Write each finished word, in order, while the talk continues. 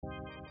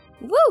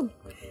Woo!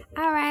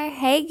 All right.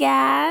 Hey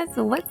guys,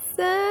 what's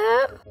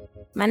up?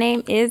 My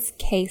name is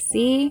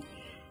Casey.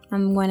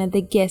 I'm one of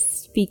the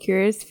guest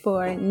speakers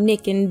for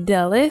Nick and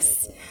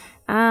Dulles.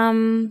 A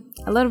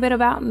little bit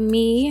about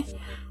me.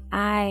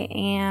 I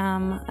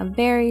am a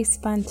very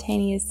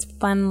spontaneous,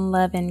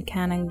 fun-loving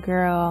kind of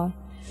girl.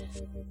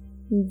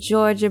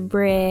 Georgia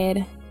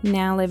bred,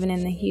 now living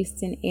in the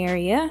Houston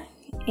area.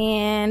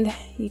 And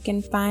you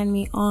can find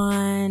me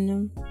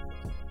on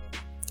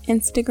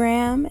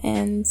Instagram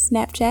and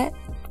Snapchat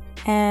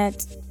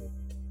at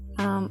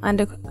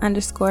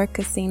underscore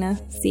Casena,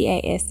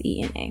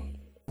 Casena.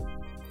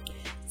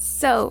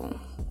 So,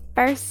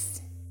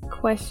 first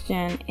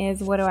question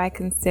is, what do I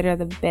consider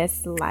the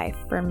best life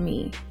for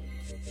me?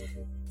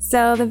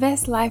 So, the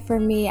best life for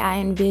me, I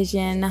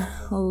envision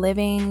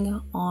living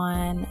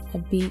on a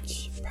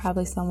beach,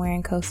 probably somewhere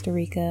in Costa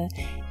Rica,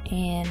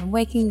 and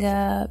waking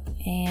up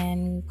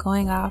and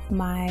going off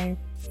my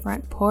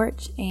front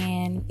porch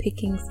and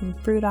picking some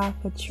fruit off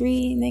a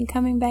tree and then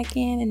coming back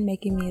in and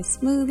making me a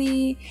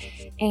smoothie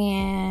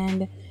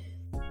and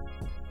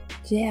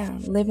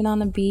living on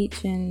the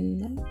beach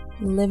and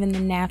living the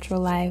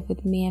natural life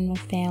with me and my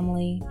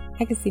family.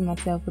 I could see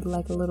myself with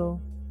like a little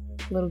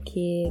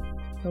kid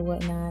or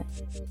whatnot,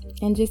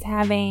 and just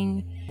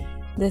having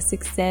the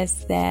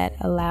success that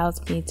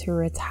allows me to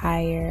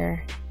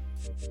retire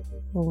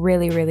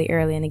really, really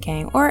early in the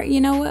game, or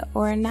you know what,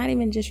 or not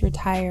even just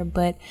retire,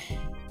 but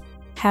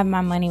have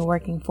my money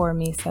working for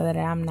me so that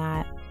I'm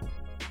not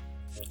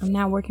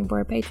working for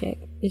a paycheck.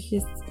 It's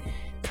just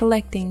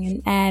collecting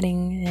and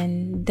adding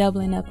and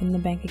doubling up in the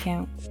bank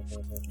account.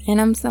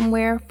 And I'm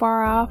somewhere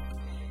far off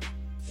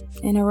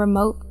in a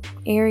remote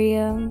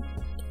area,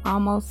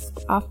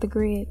 almost off the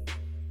grid.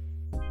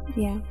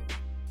 Yeah.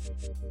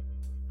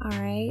 All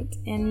right.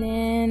 And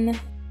then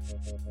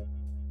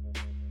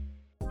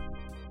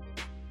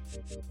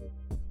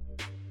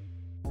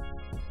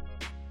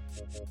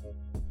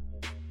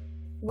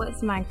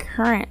what's my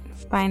current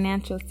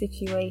financial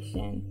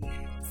situation?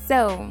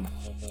 So,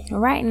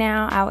 right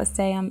now, I would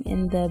say I'm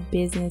in the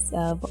business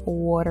of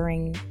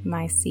watering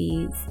my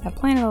seeds. I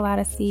planted a lot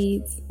of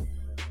seeds,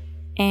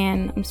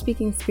 and I'm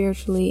speaking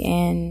spiritually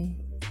and,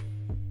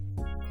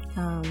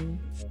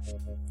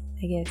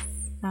 I guess,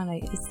 I don't know,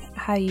 it's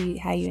how you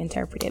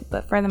interpret it.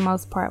 But for the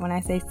most part, when I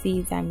say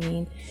seeds, I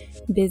mean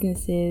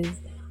businesses,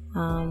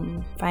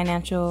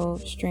 financial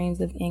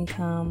streams of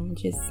income,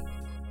 just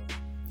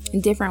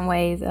different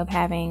ways of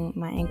having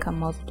my income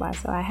multiply.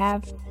 So I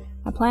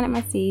planted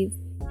my seeds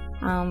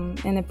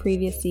in the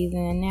previous season,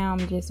 and now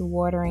I'm just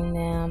watering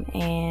them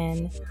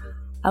and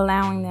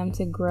allowing them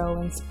to grow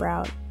and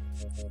sprout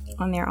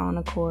on their own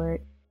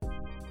accord.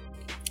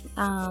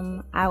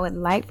 I would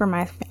like for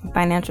my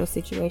financial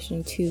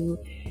situation to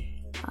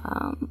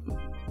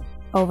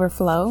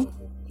overflow.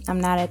 I'm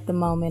not at the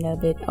moment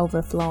of it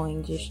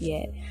overflowing just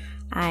yet.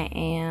 I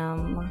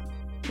am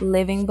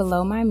living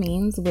below my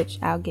means, which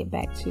I'll get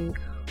back to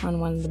on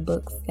one of the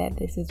books that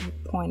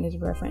point is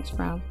referenced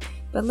from.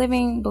 But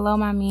living below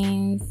my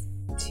means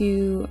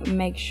to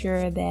make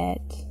sure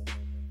that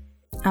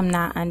I'm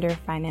not under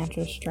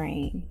financial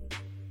strain.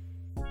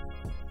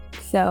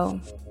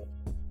 So,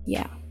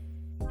 yeah.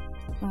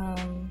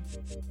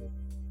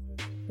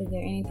 Is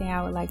there anything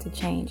I would like to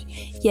change?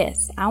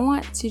 Yes, I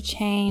want to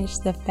change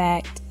the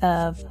fact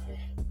of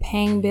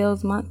paying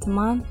bills month to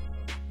month.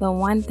 The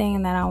one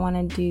thing that I want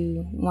to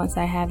do once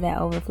I have that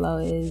overflow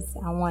is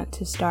I want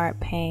to start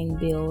paying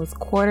bills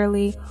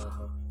quarterly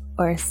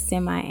or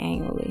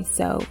semi-annually.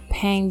 So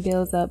paying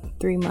bills up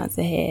 3 months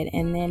ahead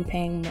and then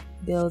paying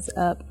bills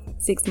up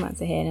 6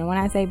 months ahead. And when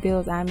I say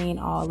bills, I mean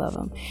all of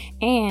them.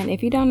 And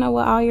if you don't know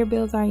what all your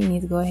bills are, you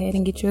need to go ahead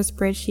and get you a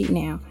spreadsheet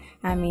now.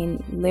 I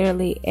mean,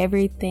 literally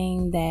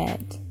everything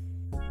that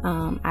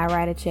I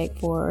write a check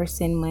for or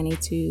send money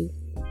to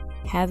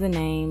has a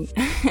name,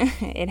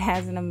 it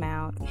has an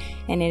amount,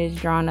 and it is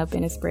drawn up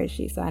in a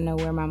spreadsheet so I know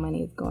where my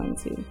money is going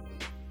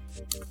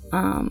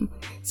to.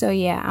 So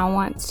yeah, I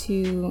want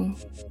to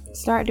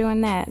start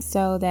doing that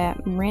so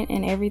that rent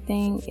and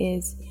everything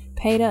is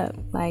paid up.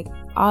 Like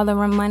all the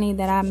money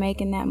that I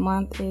make in that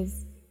month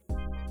is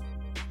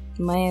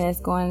money that's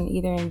going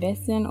either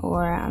investing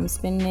or I'm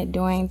spending it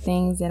doing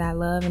things that I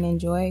love and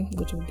enjoy,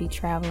 which would be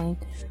traveling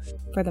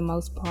for the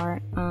most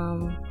part.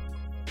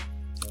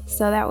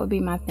 So that would be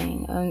my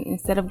thing.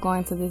 Instead of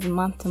going to this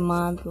month to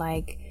month,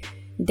 like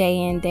day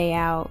in, day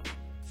out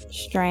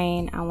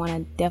strain, I want to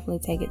definitely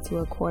take it to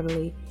a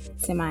quarterly,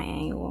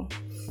 semi-annual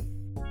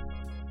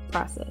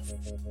process.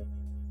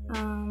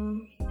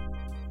 And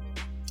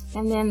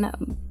then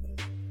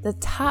the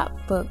top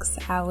books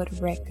I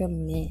would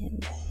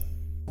recommend.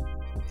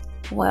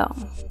 Well,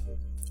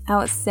 I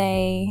would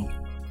say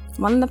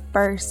one of the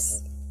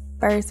first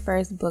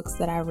books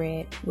that I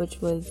read,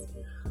 which was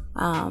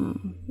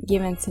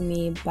given to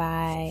me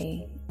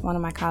by one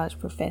of my college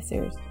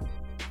professors,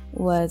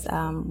 was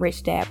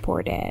Rich Dad,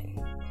 Poor Dad.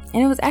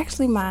 And it was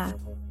actually my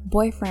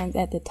boyfriend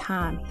at the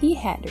time. He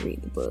had to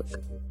read the book,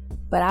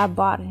 but I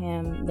bought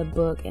him the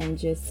book and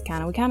just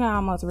we kind of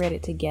almost read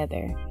it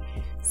together.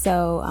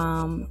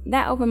 So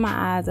that opened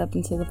my eyes up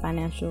into the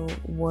financial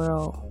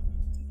world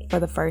for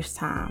the first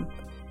time.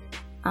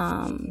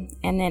 And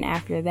then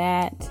after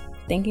that,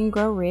 Think and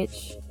Grow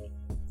Rich,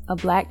 A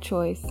Black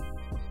Choice.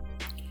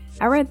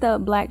 I read the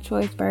Black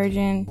Choice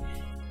version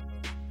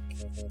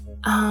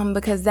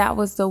because that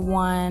was the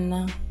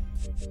one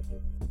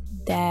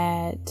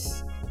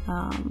that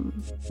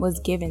was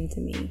given to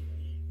me,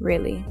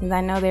 really. Because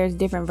I know there's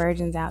different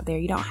versions out there.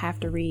 You don't have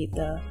to read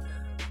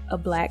a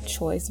Black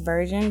Choice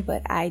version,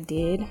 but I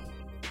did,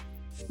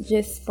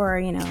 just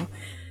for,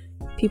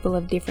 people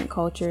of different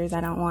cultures.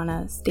 I don't want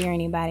to steer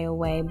anybody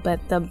away, but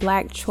the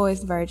Black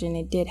Choice version,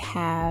 it did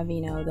have,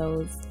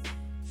 those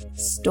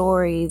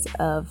stories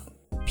of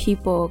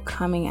people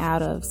coming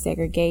out of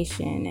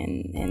segregation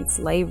and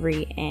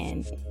slavery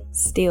and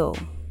still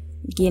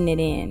getting it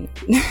in,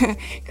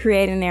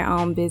 creating their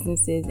own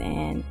businesses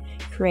and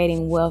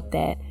creating wealth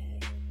that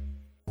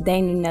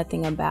they knew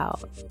nothing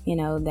about,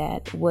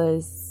 that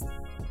was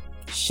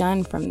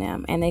shunned from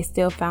them, and they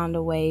still found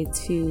a way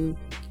to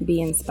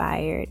be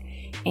inspired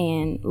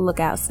and look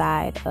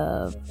outside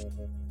of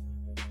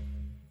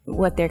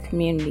what their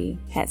community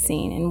had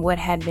seen and what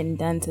had been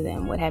done to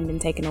them, what had been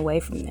taken away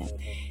from them,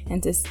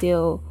 and to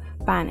still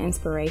find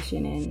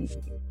inspiration and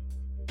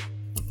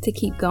to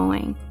keep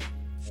going.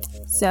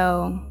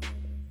 So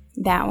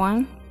that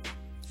one.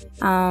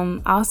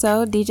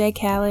 Also DJ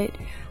Khaled,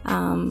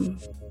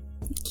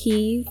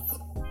 Keys.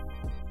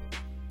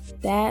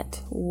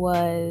 That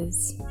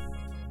was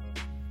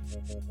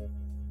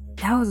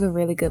a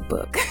really good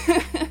book.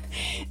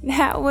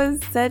 That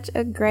was such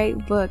a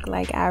great book.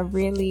 Like,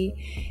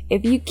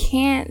 if you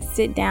can't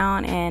sit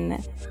down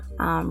and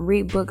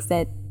read books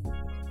that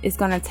it's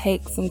going to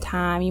take some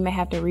time, you may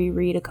have to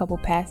reread a couple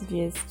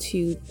passages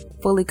to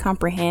fully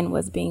comprehend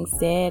what's being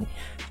said,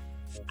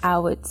 I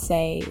would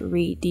say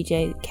read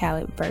DJ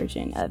Khaled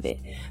version of it,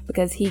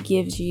 because he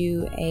gives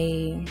you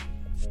a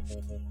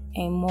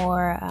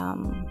more,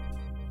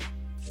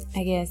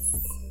 I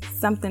guess,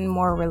 something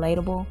more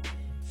relatable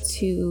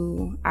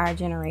to our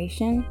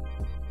generation.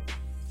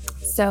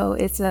 So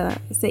it's an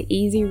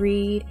easy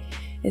read.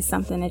 It's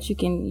something that you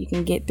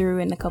can get through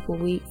in a couple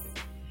of weeks.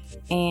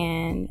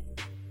 And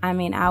I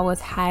mean, I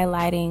was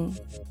highlighting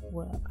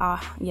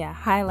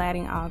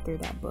all through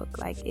that book.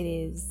 Like,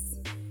 it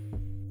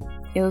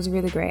was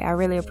really great. I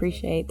really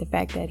appreciate the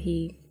fact that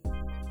he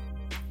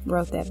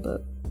wrote that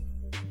book.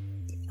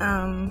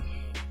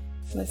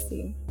 Let's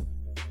see.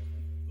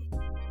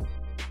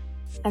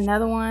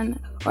 Another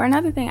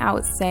thing I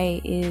would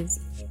say is,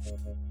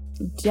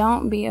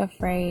 don't be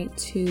afraid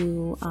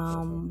to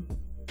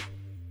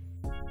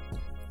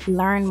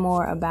learn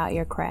more about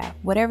your craft.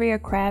 Whatever your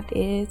craft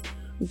is,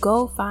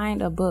 go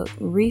find a book,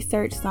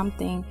 research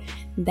something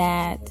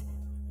that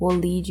will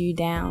lead you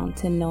down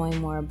to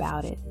knowing more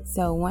about it.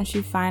 So once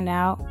you find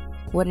out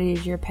what it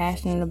is you're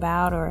passionate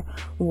about, or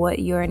what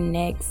your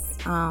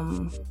next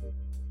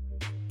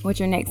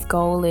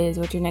goal is,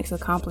 what your next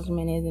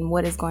accomplishment is, and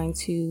what is going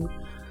to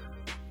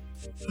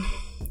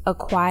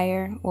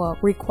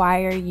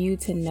require you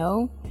to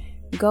know,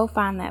 go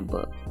find that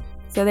book.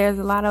 So there's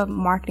a lot of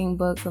marketing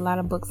books, a lot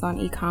of books on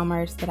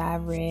e-commerce that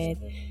I've read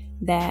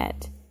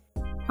that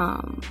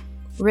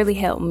really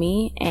helped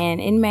me, and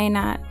it may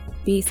not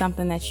be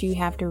something that you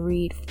have to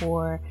read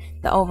for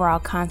the overall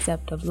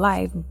concept of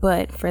life,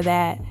 but for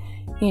that,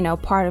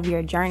 part of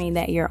your journey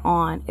that you're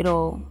on,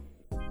 it'll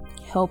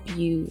help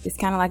you. It's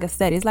kind of like a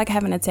study. It's like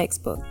having a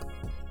textbook,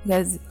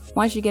 because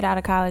once you get out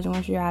of college,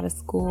 once you're out of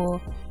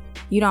school,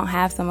 you don't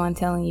have someone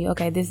telling you,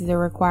 okay, this is a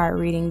required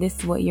reading, this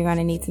is what you're going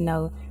to need to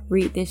know,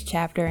 read this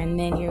chapter, and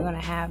then you're going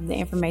to have the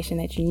information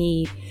that you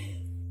need.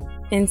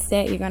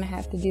 Instead, you're going to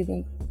have to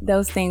do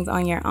those things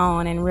on your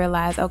own and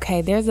realize,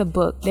 okay, there's a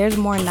book, there's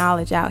more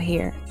knowledge out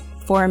here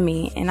for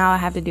me, and all I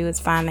have to do is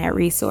find that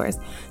resource.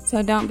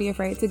 So don't be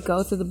afraid to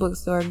go to the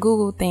bookstore,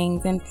 Google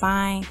things, and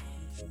find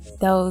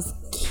those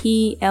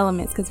key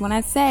elements. Because when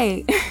I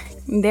say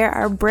there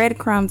are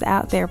breadcrumbs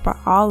out there for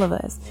all of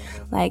us,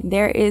 like,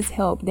 there is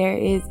help, there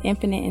is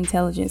infinite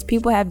intelligence.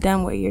 People have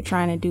done what you're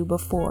trying to do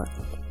before,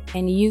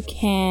 and you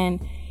can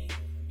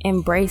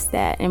embrace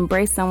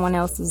someone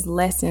else's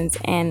lessons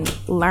and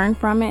learn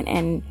from it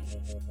and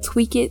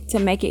tweak it to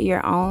make it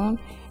your own,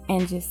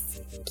 and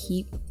just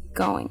keep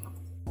going.